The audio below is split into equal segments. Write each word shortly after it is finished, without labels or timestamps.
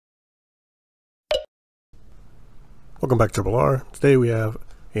Welcome back to R. Today we have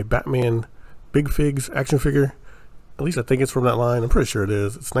a Batman Big Figs action figure. At least I think it's from that line. I'm pretty sure it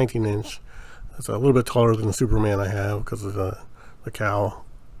is. It's 19-inch. It's a little bit taller than the Superman I have because of the cow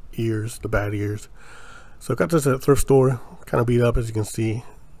ears, the bat ears. So I got this at a thrift store. Kind of beat up, as you can see.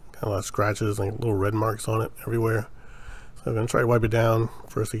 Got a lot of scratches, like little red marks on it everywhere. So I'm going to try to wipe it down.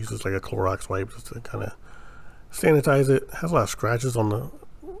 First I use just like a Clorox wipe just to kind of sanitize it. It has a lot of scratches on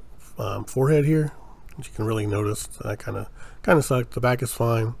the forehead here. You can really notice that kind of sucked. The back is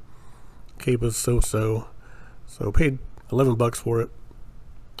fine. Cape is so. So paid $11 for it.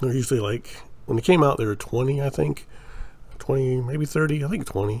 They're usually like, when they came out they were 20, I think. 20, maybe 30, I think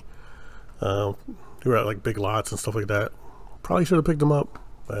 20. They were at like big lots and stuff like that. Probably should have picked them up,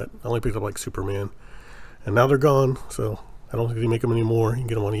 but I only picked up like Superman. And now they're gone, so I don't think they make them anymore. You can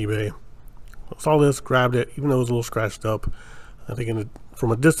get them on eBay. I saw this, grabbed it, even though it was a little scratched up. I think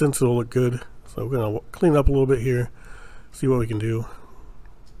from a distance it'll look good. So we're going to clean it up a little bit here, see what we can do.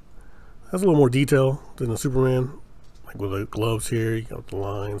 It has a little more detail than the Superman, like with the gloves here, you got the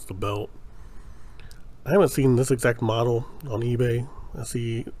lines, the belt. I haven't seen this exact model on eBay. I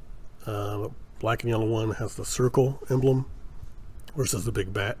see the black and yellow one has the circle emblem versus the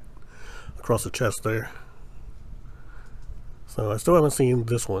big bat across the chest there. So I still haven't seen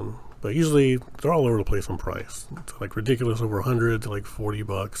this one, but usually they're all over the place on price. It's like ridiculous, over 100 to like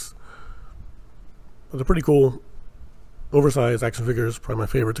 $40. But they're pretty cool. Oversized action figures, probably my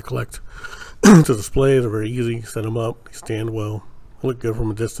favorite to collect. To display, they're very easy. Set them up, they stand well, they look good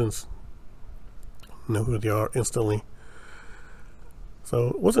from a distance. Know who they are instantly. So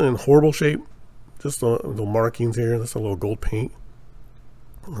it wasn't in horrible shape. Just the markings here. That's a little gold paint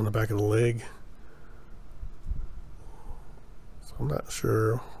on the back of the leg. So I'm not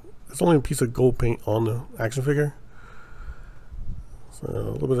sure. It's only a piece of gold paint on the action figure. So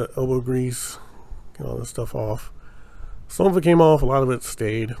a little bit of elbow grease. Get all this stuff off. Some of it came off, a lot of it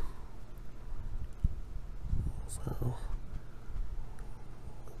stayed. So,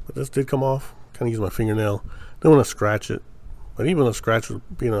 but this did come off. Kind of use my fingernail. Don't want to scratch it, but even a scratch with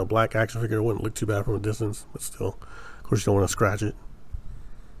being a black action figure, it wouldn't look too bad from a distance. But still, of course, you don't want to scratch it.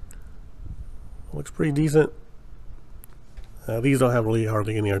 Looks pretty decent. These don't have really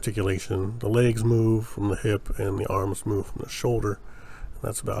hardly any articulation. The legs move from the hip, and the arms move from the shoulder. And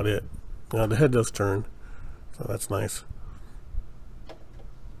that's about it. The head does turn, so that's nice.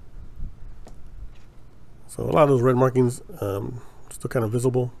 So a lot of those red markings still kind of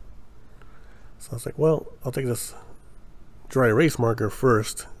visible. So I was like, well, I'll take this dry erase marker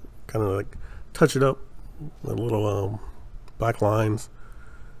first, kind of like touch it up with little black lines.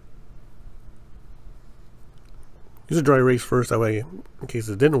 Use a dry erase first, that way in case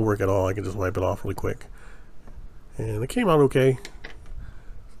it didn't work at all I can just wipe it off really quick. And it came out okay.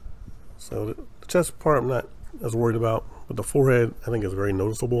 So the chest part I'm not as worried about, but the forehead I think is very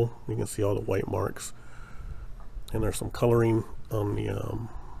noticeable. You can see all the white marks. And there's some coloring on the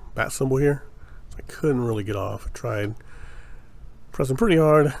bat symbol here. So I couldn't really get off. I tried pressing pretty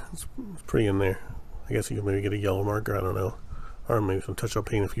hard. It's pretty in there. I guess you could maybe get a yellow marker, I don't know. Or maybe some touch-up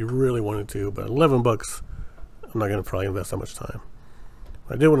paint if you really wanted to. But $11, I'm not going to probably invest that much time.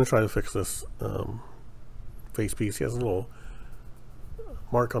 But I did want to try to fix this face piece. He has a little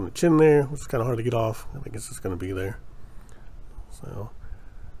mark on the chin there, which is kind of hard to get off. I think it's just going to be there. So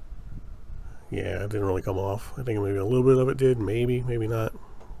yeah, it didn't really come off. I think maybe a little bit of it did, maybe not.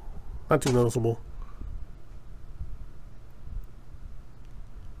 Not too noticeable.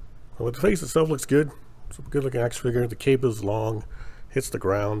 But the face itself looks good. It's a good looking action figure. The cape is long, hits the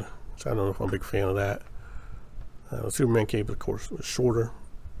ground, which I don't know if I'm a big fan of that. The Superman cape, of course, was shorter.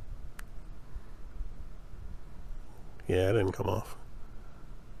 Yeah, it didn't come off.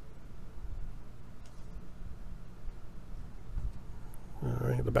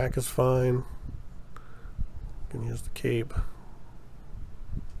 Alright, the back is fine. Can use the cape.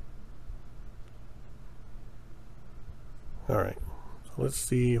 Alright, so let's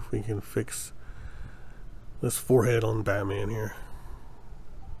see if we can fix this forehead on Batman here.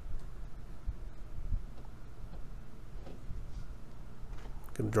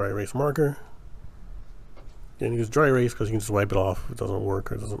 Get a dry erase marker. And use dry erase because you can just wipe it off if it doesn't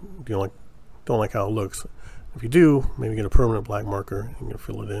work or doesn't, you don't like how it looks. If you do, maybe get a permanent black marker and you can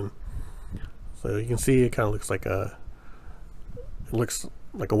fill it in. So you can see it kind of looks like a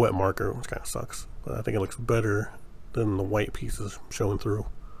wet marker, which kind of sucks. But I think it looks better than the white pieces showing through.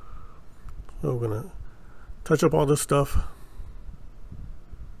 So we're gonna touch up all this stuff.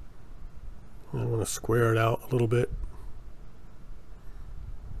 And I'm gonna square it out a little bit.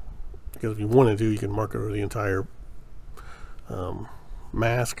 Because if you want to, you can mark over the entire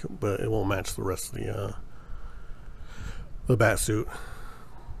mask, but it won't match the rest of the the bat suit.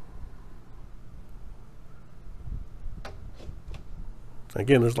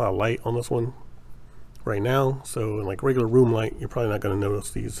 Again, there's a lot of light on this one right now, so in like regular room light, you're probably not going to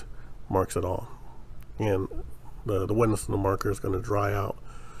notice these marks at all. And the wetness in the marker is going to dry out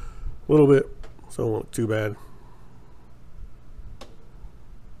a little bit, so it won't look too bad.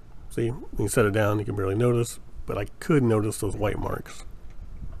 See, when you set it down, you can barely notice, but I could notice those white marks.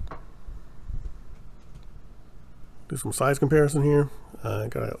 Do some size comparison here. I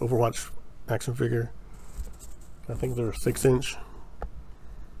got an Overwatch action figure. I think they're 6-inch.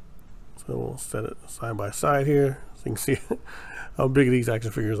 So we'll set it side by side here so you can see how big these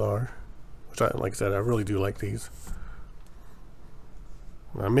action figures are. Which, like I said, I really do like these.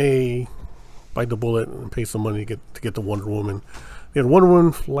 I may bite the bullet and pay some money to get the Wonder Woman. They had Wonder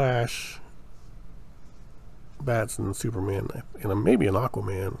Woman, Flash, Bats, and Superman, and maybe an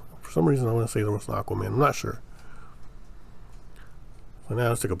Aquaman. For some reason, I want to say there was an Aquaman. I'm not sure. So now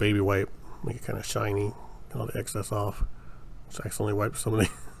let's take a baby wipe, make it kind of shiny, get all the excess off. Just accidentally wiped some of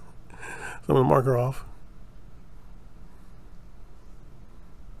the marker off.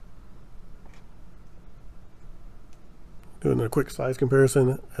 Doing a quick size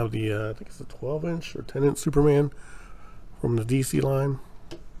comparison of the I think it's a 12-inch or 10-inch Superman from the DC line.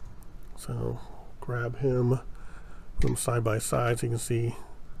 So grab him, put them side by side so you can see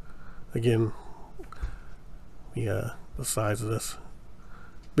again the size of this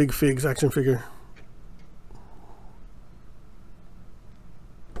Big Figs action figure.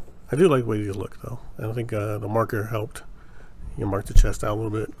 I do like the way these look though. I think the marker helped. You can mark the chest out a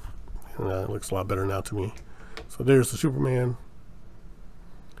little bit, and it looks a lot better now to me. So there's the Superman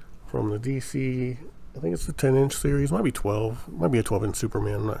from the DC. I think it's the 10-inch series. Might be 12. Might be a 12-inch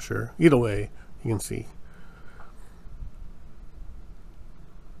Superman. I'm not sure. Either way, you can see.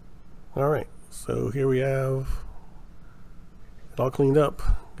 All right. So here we have it all cleaned up.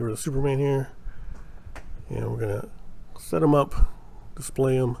 Get rid of Superman here, and we're gonna set him up,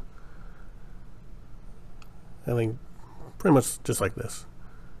 display him. I think pretty much just like this.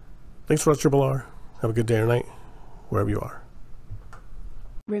 Thanks for watching R. Have a good day or night, wherever you are.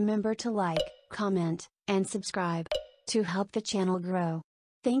 Remember to like, comment, and subscribe to help the channel grow.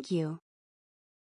 Thank you.